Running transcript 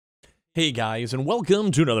Hey guys, and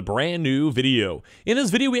welcome to another brand new video. In this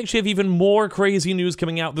video, we actually have even more crazy news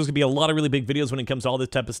coming out. There's gonna be a lot of really big videos when it comes to all this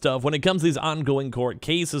type of stuff, when it comes to these ongoing court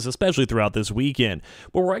cases, especially throughout this weekend.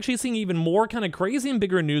 But we're actually seeing even more kind of crazy and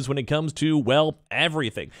bigger news when it comes to, well,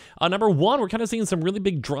 everything. Number one, we're kind of seeing some really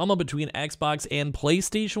big drama between Xbox and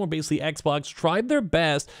PlayStation, where basically Xbox tried their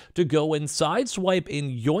best to go and sideswipe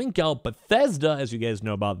and yoink out Bethesda, as you guys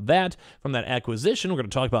know about that, from that acquisition. We're gonna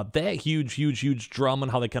talk about that huge drama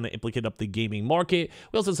and how they kind of implicated up the gaming market.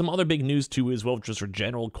 We also have some other big news too as well, just for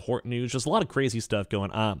general court news, just a lot of crazy stuff going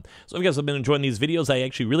on. So if you guys have been enjoying these videos, I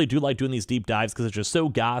actually really do like doing these deep dives because it's just so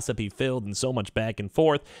gossipy filled and so much back and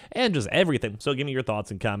forth and just everything. So give me your thoughts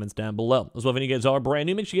and comments down below. As well, if you guys are brand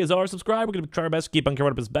new, make sure you guys are subscribed. We're going to try our best to keep on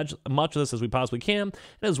covering up as much of this as we possibly can. And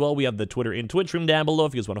as well, we have the Twitter and Twitch room down below.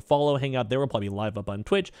 If you guys want to follow, hang out there, we'll probably be live up on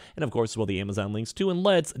Twitch. And of course, as well, the Amazon links too. And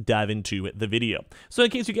let's dive into the video. So in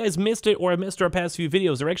case you guys missed it or missed our past few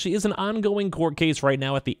videos, there actually is an ongoing court case right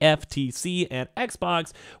now at the FTC and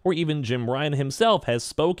Xbox, where even Jim Ryan himself has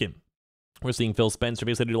spoken. We're seeing Phil Spencer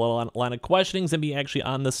basically do a line of questionings and be actually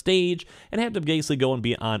on the stage and have to basically go and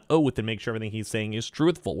be on oath and make sure everything he's saying is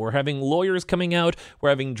truthful. We're having lawyers coming out, we're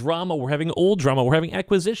having drama, we're having old drama, we're having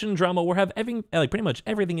acquisition drama, we're having like pretty much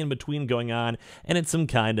everything in between going on, and it's some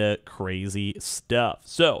kind of crazy stuff.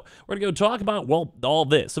 So we're gonna go talk about, well, all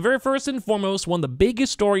this. So very first and foremost, one of the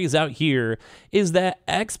biggest stories out here is that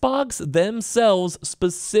Xbox themselves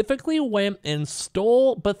specifically went and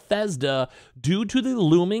stole Bethesda due to the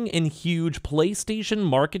looming and huge PlayStation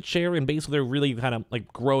market share and basically their really kind of like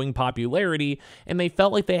growing popularity, and they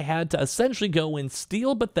felt like they had to essentially go and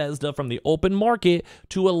steal Bethesda from the open market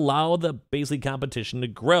to allow the basically competition to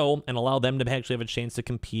grow and allow them to actually have a chance to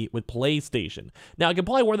compete with PlayStation. Now, I can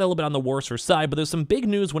probably word that a little bit on the worser side, but there's some big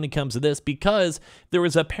news when it comes to this because there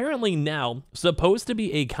is apparently now supposed to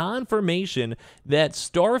be a confirmation that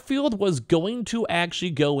Starfield was going to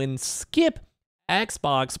actually go and skip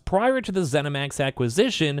Xbox prior to the ZeniMax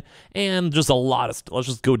acquisition, and just a lot of stuff. Let's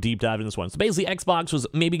just go deep dive in this one. So basically, Xbox was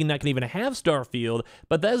maybe not going to even have Starfield.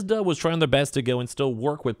 Bethesda was trying their best to go and still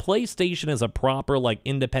work with PlayStation as a proper, like,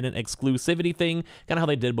 independent exclusivity thing, kind of how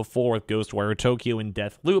they did before with Ghostwire Tokyo and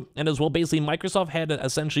Deathloop. And as well, basically, Microsoft had to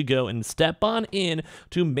essentially go and step on in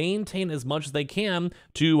to maintain as much as they can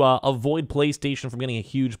to avoid PlayStation from getting a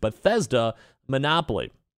huge Bethesda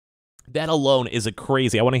monopoly. That alone is a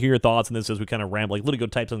crazy. I want to hear your thoughts on this as we kind of ramble. Like, literally go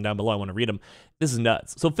type something down below. I want to read them. This is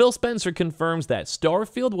nuts. So Phil Spencer confirms that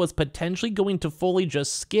Starfield was potentially going to fully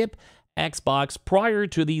just skip Xbox prior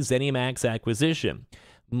to the ZeniMax acquisition.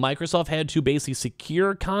 Microsoft had to basically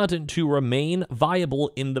secure content to remain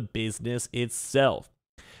viable in the business itself.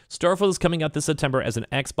 Starfield is coming out this September as an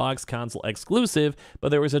Xbox console exclusive, but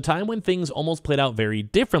there was a time when things almost played out very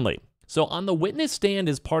differently. So on the witness stand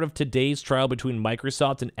as part of today's trial between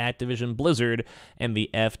Microsoft and Activision Blizzard and the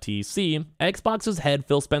FTC, Xbox's head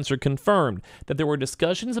Phil Spencer confirmed that there were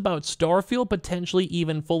discussions about Starfield potentially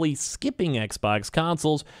even fully skipping Xbox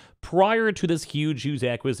consoles prior to this huge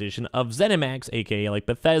acquisition of ZeniMax, aka like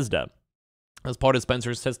Bethesda. As part of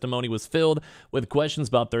Spencer's testimony was filled with questions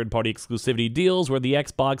about third-party exclusivity deals, where the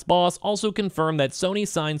Xbox boss also confirmed that Sony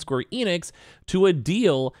signed Square Enix to a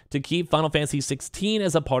deal to keep Final Fantasy XVI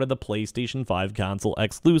as a part of the PlayStation 5 console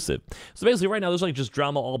exclusive. So basically right now there's like just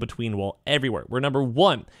drama all between, well, everywhere. Where number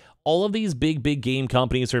one, all of these big game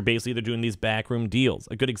companies are basically they're doing these backroom deals.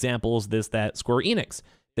 A good example is that Square Enix.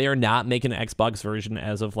 They are not making an Xbox version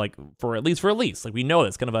as of like, for at least like we know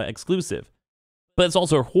it's kind of an exclusive. But it's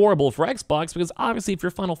also horrible for Xbox because obviously if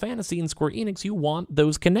you're Final Fantasy and Square Enix, you want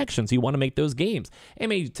those connections. You want to make those games. It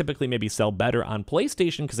may typically maybe sell better on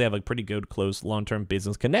PlayStation because they have a pretty good, close, long-term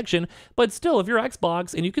business connection. But still, if you're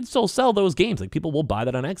Xbox, and you can still sell those games, like people will buy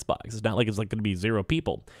that on Xbox. It's not like it's like going to be zero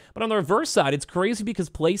people. But on the reverse side, it's crazy because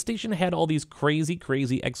PlayStation had all these crazy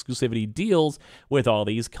exclusivity deals with all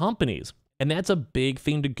these companies. And that's a big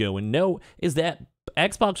thing to go and know is that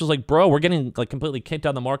Xbox was like, bro, we're getting like completely kicked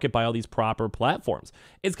out of the market by all these proper platforms.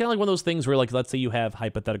 It's kind of like one of those things where, like, let's say you have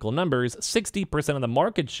hypothetical numbers, 60% of the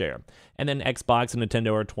market share, and then Xbox and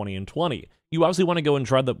Nintendo are 20 and 20. You obviously want to go and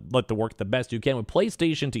try to work the best you can with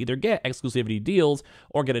PlayStation to either get exclusivity deals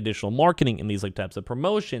or get additional marketing in these like types of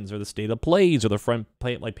promotions or the state of plays or the front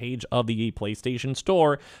page of the PlayStation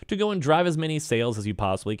Store to go and drive as many sales as you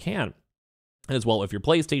possibly can. And as well, if you're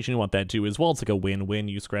PlayStation, you want that too as well. It's like a win-win.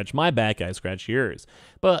 You scratch my back, I scratch yours.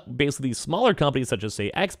 But basically, these smaller companies, such as,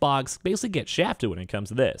 say, Xbox, basically get shafted when it comes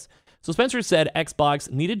to this. So Spencer said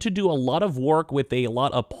Xbox needed to do a lot of work with a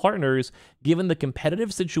lot of partners, given the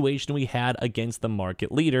competitive situation we had against the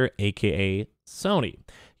market leader, aka Sony.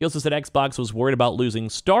 He also said Xbox was worried about losing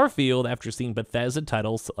Starfield after seeing Bethesda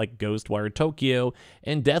titles like Ghostwire Tokyo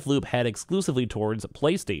and Deathloop head exclusively towards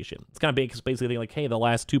PlayStation. It's kind of basically like, hey, the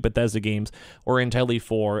last 2 Bethesda games were entirely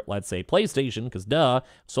for, let's say, PlayStation, because duh,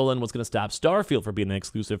 so then what's going to stop Starfield from being an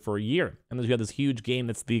exclusive for a year? And then you have this huge game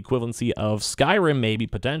that's the equivalency of Skyrim, maybe,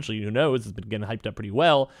 potentially, who knows, it's been getting hyped up pretty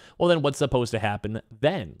well. Well, then what's supposed to happen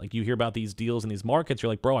then? Like, you hear about these deals in these markets,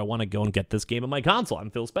 you're like, bro, I want to go and get this game on my console. I'm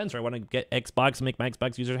Phil Spencer. I want to get Xbox and make my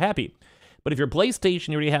Xbox users happy. But if you're PlayStation,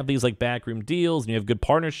 you already have these like backroom deals and you have good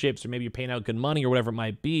partnerships, or maybe you're paying out good money or whatever it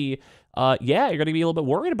might be, yeah, you're going to be a little bit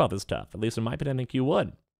worried about this stuff. At least in my opinion, I think you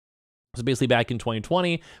would. So basically back in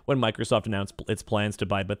 2020, when Microsoft announced its plans to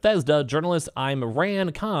buy Bethesda, journalist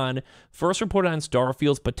Imran Khan first reported on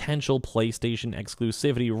Starfield's potential PlayStation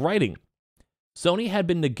exclusivity, writing, Sony had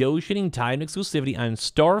been negotiating timed exclusivity on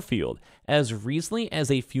Starfield as recently as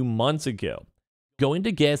a few months ago. Going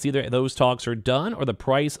to guess either those talks are done or the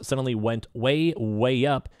price suddenly went way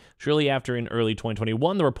up. Shortly after, in early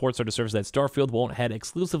 2021, the report started to surface that Starfield won't head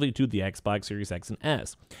exclusively to the Xbox Series X and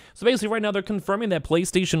S. So basically right now they're confirming that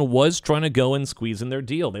PlayStation was trying to go and squeeze in their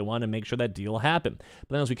deal. They wanted to make sure that deal happened. But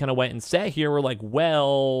then as we kind of went and sat here, we're like,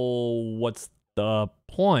 well, what's the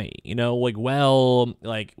point? You know, like, well,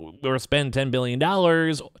 like, we're going to spend $10 billion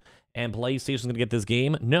and PlayStation's going to get this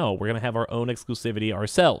game? No, we're going to have our own exclusivity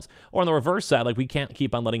ourselves. Or on the reverse side, like, we can't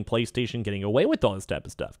keep on letting PlayStation getting away with all this type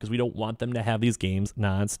of stuff because we don't want them to have these games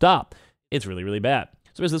nonstop. It's really, really bad.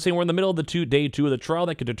 So as I was saying, we're in the middle of the day two of the trial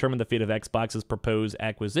that could determine the fate of Xbox's proposed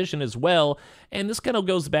acquisition as well. And this kind of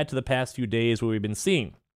goes back to the past few days where we've been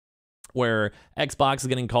seeing where Xbox is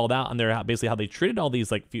getting called out on their basically how they treated all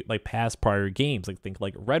these like past prior games, like think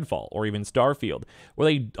like Redfall or even Starfield,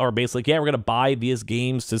 where they are basically, yeah, we're gonna buy these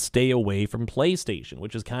games to stay away from PlayStation,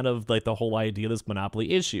 which is kind of like the whole idea of this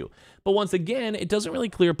monopoly issue. But once again, it doesn't really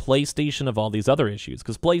clear PlayStation of all these other issues,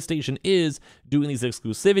 because PlayStation is doing these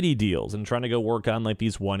exclusivity deals and trying to go work on like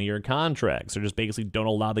these one-year contracts, or just basically don't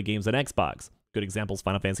allow the games on Xbox. Good examples,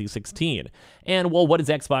 Final Fantasy 16. And, well, what is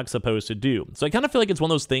Xbox supposed to do? So I kind of feel like it's one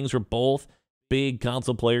of those things where both big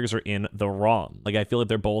console players are in the wrong. Like, I feel like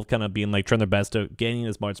they're both kind of being, like, trying their best to gaining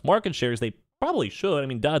as much market share as they probably should. I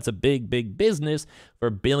mean, duh, it's a big, big business for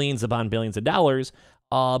billions upon billions of dollars.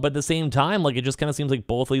 But at the same time, like, it just kind of seems like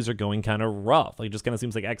both of these are going kind of rough. Like, it just kind of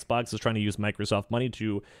seems like Xbox is trying to use Microsoft money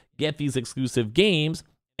to get these exclusive games,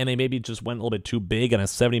 and they maybe just went a little bit too big on a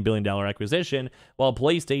 $70 billion acquisition, while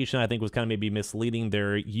PlayStation, I think, was kind of maybe misleading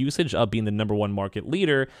their usage of being the #1 market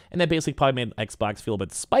leader, and that basically probably made Xbox feel a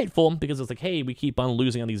bit spiteful, because it's like, hey, we keep on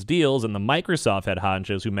losing on these deals, and the Microsoft head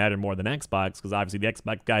honchos who matter more than Xbox, because obviously the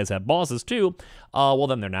Xbox guys have bosses too, well,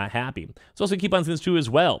 then they're not happy. So also keep on seeing this too as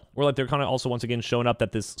well, where like they're kind of also once again showing up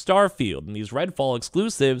that this Starfield and these Redfall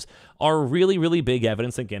exclusives are really, really big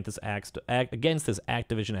evidence against this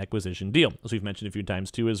Activision acquisition deal, as we've mentioned a few times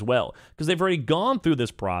too as well, because they've already gone through this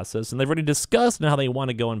process and they've already discussed how they want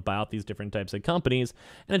to go and buy out these different types of companies,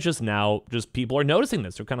 and it's just now just people are noticing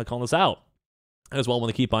this. They're kind of calling this out. As well, when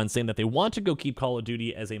they keep on saying that they want to go keep Call of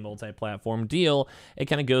Duty as a multi-platform deal, it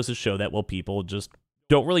kind of goes to show that, well, people just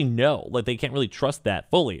don't really know. Like, they can't really trust that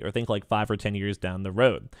fully, or think like 5 or 10 years down the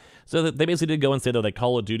road. So they basically did go and say, though, that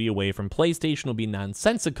Call of Duty away from PlayStation will be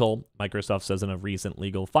nonsensical, Microsoft says in a recent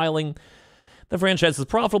legal filing. The franchise is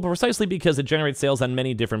profitable precisely because it generates sales on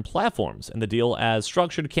many different platforms, and the deal as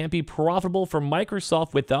structured can't be profitable for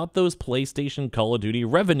Microsoft without those PlayStation Call of Duty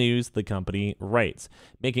revenues, the company writes.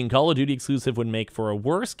 Making Call of Duty exclusive would make for a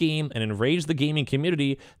worse game and enrage the gaming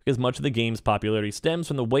community, because much of the game's popularity stems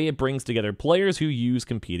from the way it brings together players who use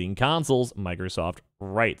competing consoles, Microsoft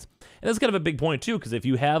writes. And that's kind of a big point too, because if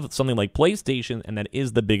you have something like PlayStation and that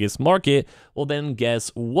is the biggest market, well then guess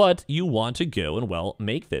what? You want to go and, well,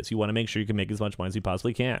 make this. You want to make sure you can make as much money as you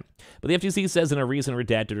possibly can. But the FTC says in a recent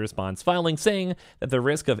redacted response filing, saying that the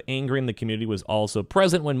risk of angering the community was also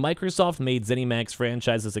present when Microsoft made ZeniMax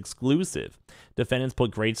franchises exclusive. Defendants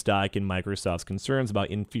put great stock in Microsoft's concerns about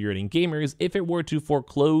infuriating gamers if it were to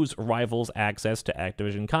foreclose rivals' access to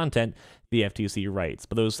Activision content, the FTC writes.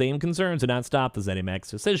 But those same concerns did not stop the ZeniMax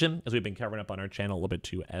decision, as we've been covering up on our channel a little bit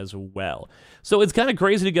too as well. So it's kind of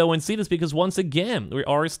crazy to go and see this, because once again, we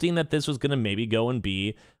are seeing that this was going to maybe go and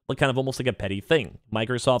be like kind of almost like a petty thing.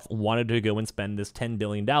 Microsoft wanted to go and spend this $10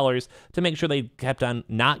 billion to make sure they kept on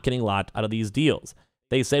not getting locked out of these deals.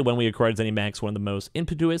 They say when we acquired ZeniMax, one of the most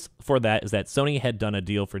impetus for that is that Sony had done a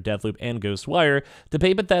deal for Deathloop and Ghostwire to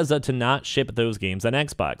pay Bethesda to not ship those games on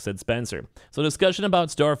Xbox, said Spencer. So discussion about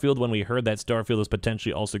Starfield, when we heard that Starfield was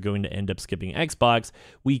potentially also going to end up skipping Xbox,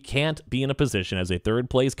 we can't be in a position as a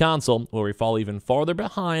third-place console where we fall even farther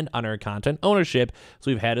behind on our content ownership,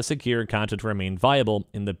 so we've had to secure content to remain viable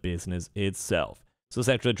in the business itself. So this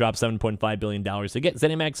actually dropped $7.5 billion to get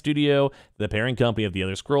ZeniMax Studio, the parent company of the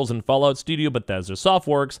Elder Scrolls and Fallout studio, Bethesda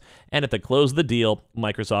Softworks, and at the close of the deal,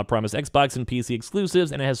 Microsoft promised Xbox and PC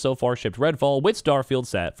exclusives, and it has so far shipped Redfall with Starfield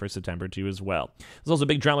set for September 2 as well. There's also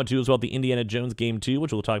big drama too as well, the Indiana Jones game 2,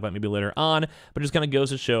 which we'll talk about maybe later on, but just kind of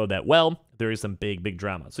goes to show that, well, there is some big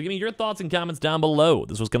drama. So give me your thoughts and comments down below.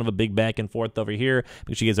 This was kind of a big back and forth over here.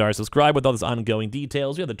 Make sure you guys are subscribed with all this ongoing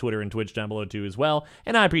details. We have the Twitter and Twitch down below too as well,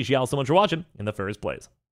 and I appreciate y'all so much for watching in the first place.